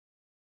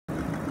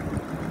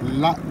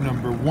Lot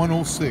number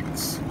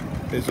 106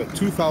 is a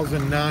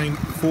 2009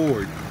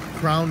 Ford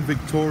Crown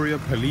Victoria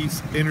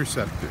Police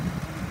Interceptor.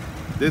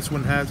 This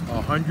one has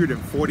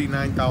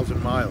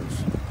 149,000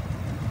 miles.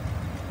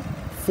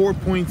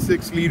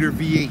 4.6 liter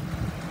V8.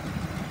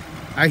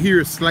 I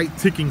hear a slight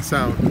ticking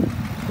sound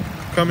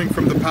coming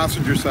from the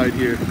passenger side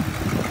here,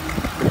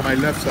 from my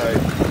left side.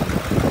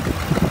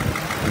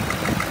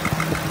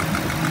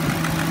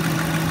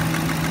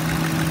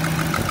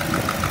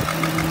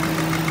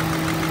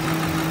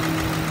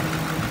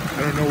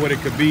 I don't know what it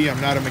could be, I'm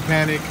not a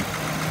mechanic,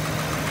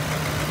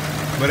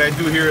 but I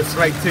do hear a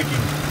slight ticking.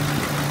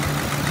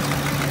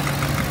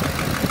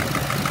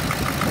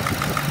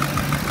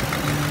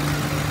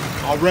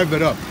 I'll rev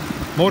it up.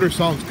 Motor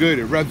sounds good,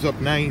 it revs up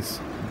nice.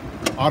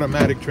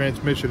 Automatic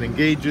transmission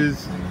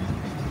engages.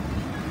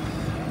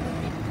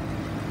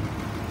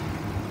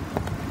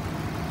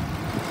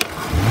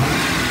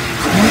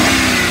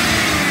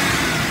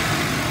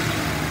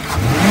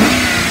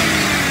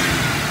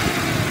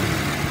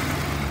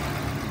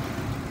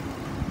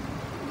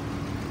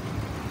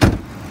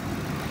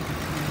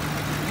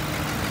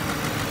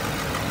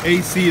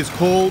 AC is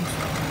cold.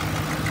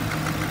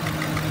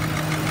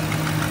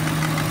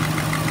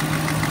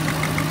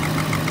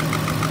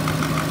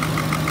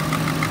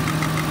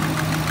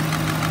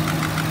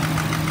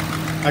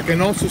 I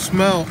can also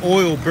smell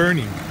oil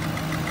burning,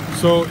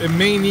 so it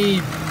may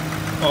need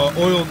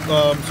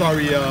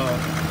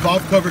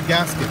valve cover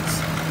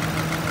gaskets.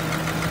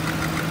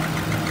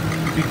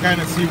 You can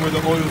kind of see where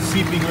the oil is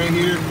seeping right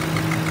here.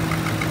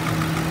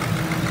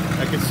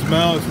 I can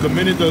smell, so the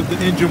minute the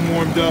engine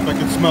warmed up, I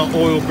can smell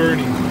oil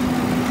burning.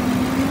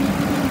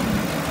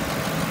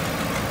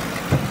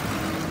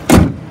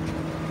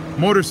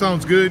 Motor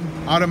sounds good,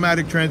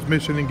 automatic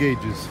transmission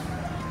engages.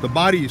 The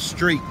body is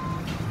straight.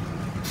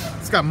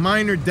 It's got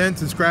minor dents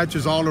and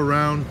scratches all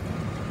around.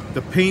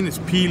 The paint is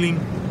peeling.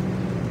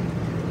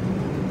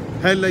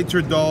 Headlights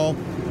are dull.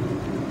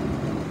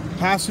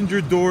 Passenger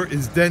door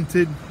is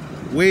dented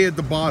way at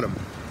the bottom.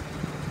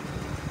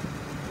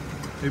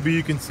 Maybe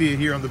you can see it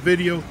here on the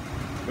video,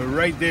 but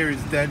right there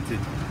is dented.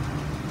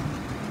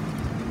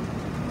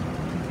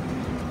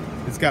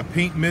 It's got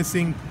paint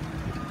missing.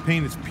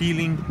 Paint is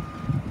peeling.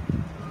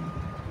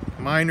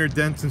 Minor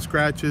dents and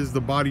scratches.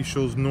 The body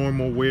shows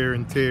normal wear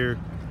and tear.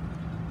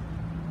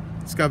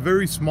 It's got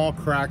very small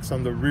cracks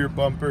on the rear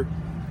bumper.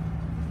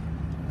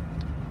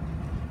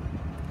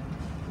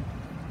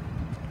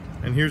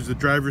 And here's the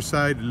driver's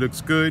side. It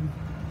looks good.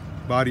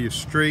 Body is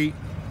straight.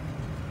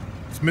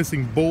 It's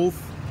missing both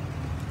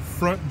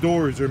front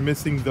doors, are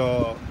missing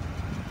the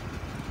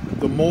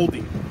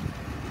molding.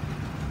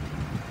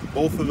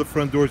 Both of the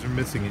front doors are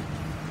missing it.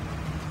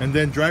 And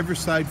then driver's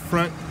side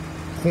front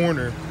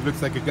corner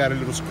looks like it got a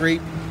little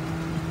scrape.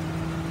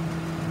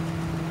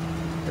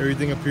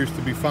 Everything appears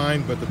to be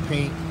fine, but the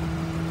paint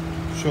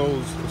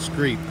shows a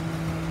scrape.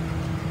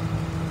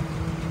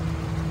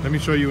 Let me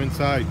show you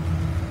inside.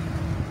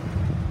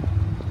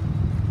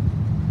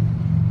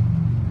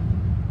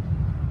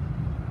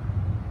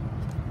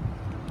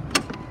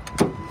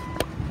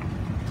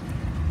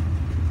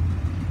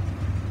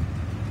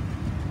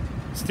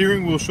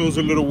 Steering wheel shows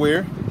a little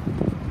wear.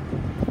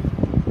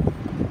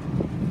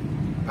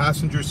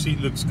 Passenger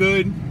seat looks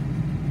good.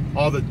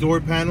 All the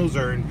door panels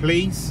are in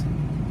place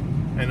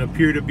and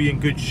appear to be in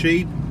good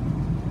shape.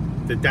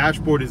 The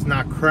dashboard is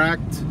not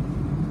cracked.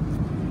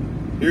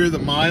 Here are the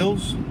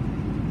miles.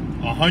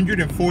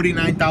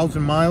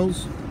 149,000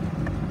 miles.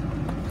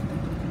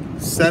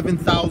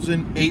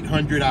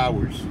 7,800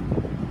 hours.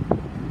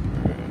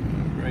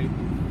 Right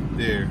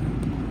there.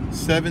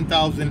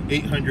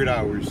 7,800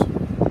 hours.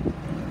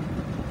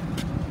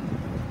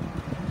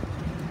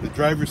 The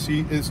driver's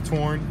seat is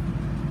torn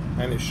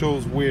and it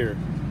shows wear.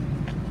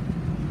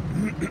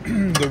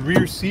 The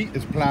rear seat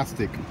is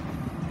plastic.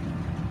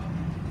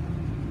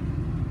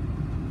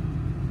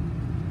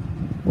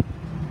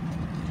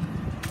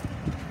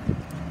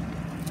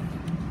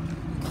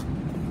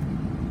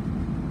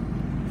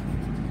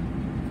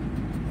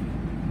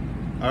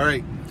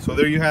 Alright, so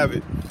there you have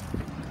it.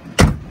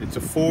 It's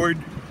a Ford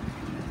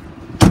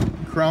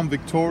Crown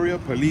Victoria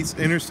Police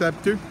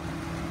Interceptor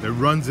that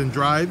runs and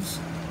drives.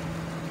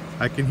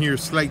 I can hear a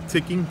slight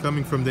ticking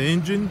coming from the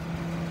engine.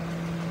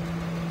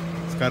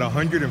 It's got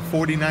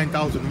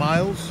 149,000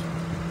 miles.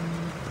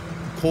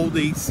 Cold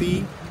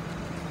AC.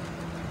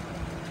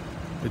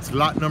 It's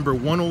lot number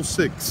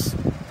 106.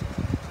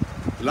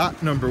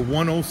 Lot number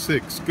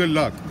 106. Good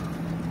luck.